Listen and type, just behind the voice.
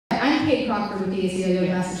I'm Kate Crawford with the ACLU of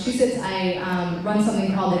Massachusetts. I run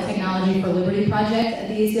something called the Technology for Liberty Project at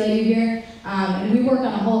the ACLU here. And we work on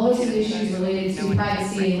a whole host of issues related to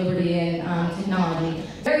privacy and liberty and technology.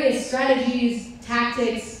 Various strategies,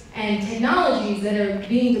 tactics, and technologies that are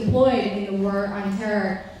being deployed in the war on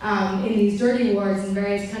terror in these dirty wars in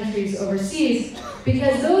various countries overseas,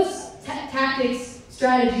 because those tactics,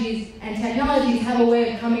 strategies, and technologies have a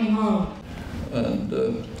way of coming home. And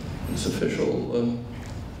this official,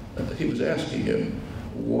 he was asking him,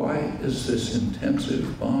 why is this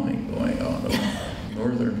intensive bombing going on of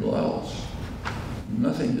northern Laos?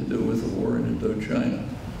 Nothing to do with the war in Indochina,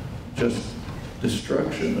 just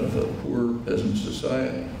destruction of a poor peasant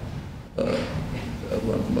society.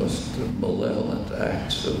 One of the most malevolent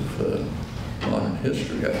acts of modern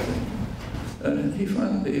history, I think.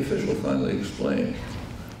 And the official finally explained.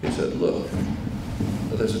 He said, look,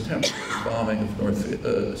 there's a temporary bombing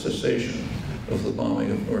of cessation of the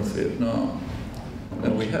bombing of North Vietnam.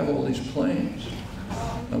 And we have all these planes,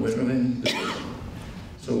 and we don't have anything to do with them.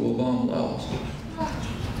 So we'll bomb Laos.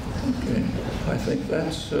 Okay, I think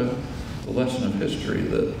that's the lesson of history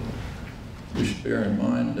that we should bear in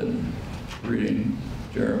mind in reading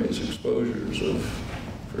Jeremy's exposures of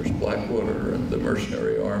first Blackwater and the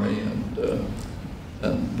Mercenary Army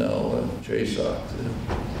and now JSOC,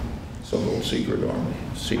 the so-called secret army.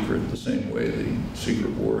 Secret the same way the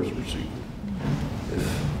secret wars were secret.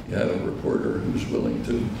 If you have a reporter who's willing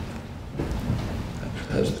to,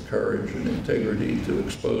 has the courage and integrity to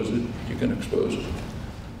expose it, you can expose it.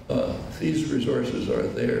 These resources are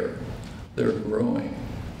there. They're growing.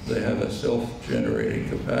 They have a self-generating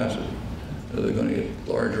capacity. They're going to get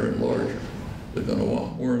larger and larger. They're going to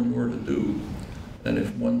want more and more to do. And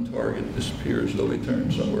if one target disappears, they'll be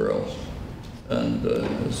turned somewhere else. And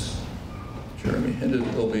as Jeremy hinted,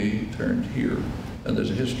 they'll be turned here. And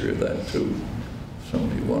there's a history of that too. If some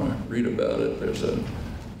of you want to read about it, there's a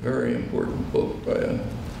very important book by a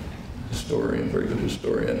historian, very good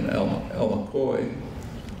historian, Al McCoy,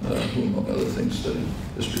 who among other things studied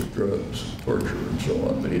history of drugs, torture, and so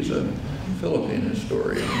on. But he's a Philippine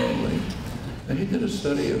historian mainly. And he did a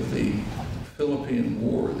study of the Philippine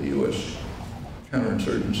War, the U.S.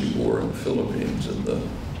 counterinsurgency war in the Philippines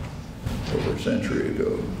over a century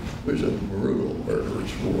ago. It was a brutal,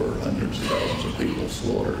 murderous war, hundreds of thousands of people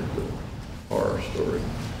slaughtered, a horror story.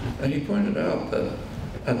 And he pointed out that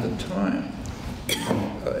at the time,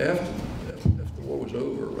 after the war was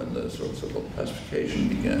over, when the so-called pacification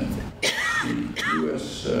began, the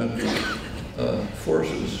U.S.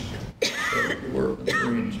 forces, were the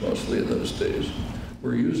Marines mostly in those days,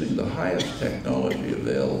 were using the highest technology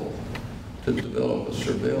available to develop a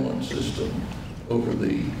surveillance system over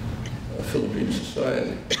the Philippine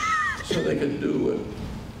society. So they could do what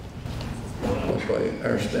by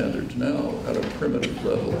our standards now, at a primitive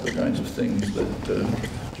level, the kinds of things that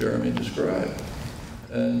Jeremy described.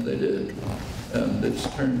 And they did. And it's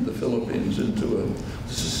turned the Philippines into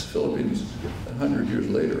Philippines 100 years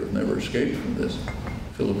later have never escaped from this.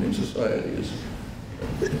 Philippine society is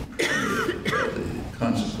permeated by the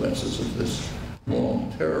consequences of this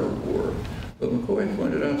long terror war. But McCoy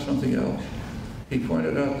pointed out something else. He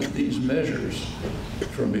pointed out that these measures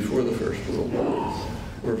from before the First World War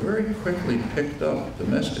were very quickly picked up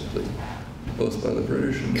domestically, both by the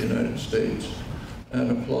British and the United States,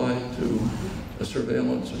 and applied to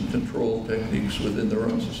surveillance and control techniques within their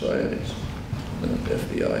own societies, the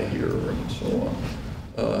FBI here and so on.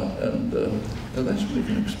 And that's what we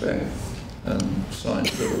can expect, and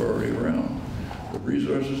signs that are already around. The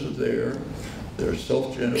resources are there, they're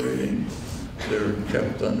self-generating, they're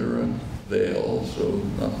kept under a veil, so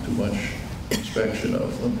not too much inspection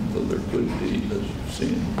of them, though there could be, as you've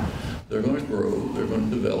seen. They're going to grow, they're going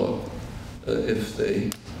to develop. If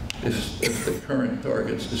the current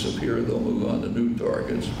targets disappear, they'll move on to new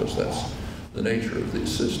targets, because that's the nature of these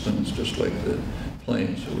systems, just like the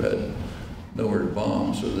planes who had nowhere to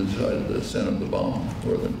bomb, so they decided to send them to bomb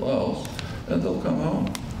northern Laos, and they'll come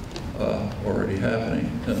home. Already happening,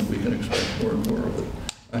 and we can expect more and more of it.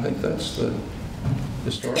 I think that's the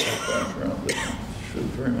historical background that should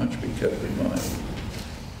very much be kept in mind.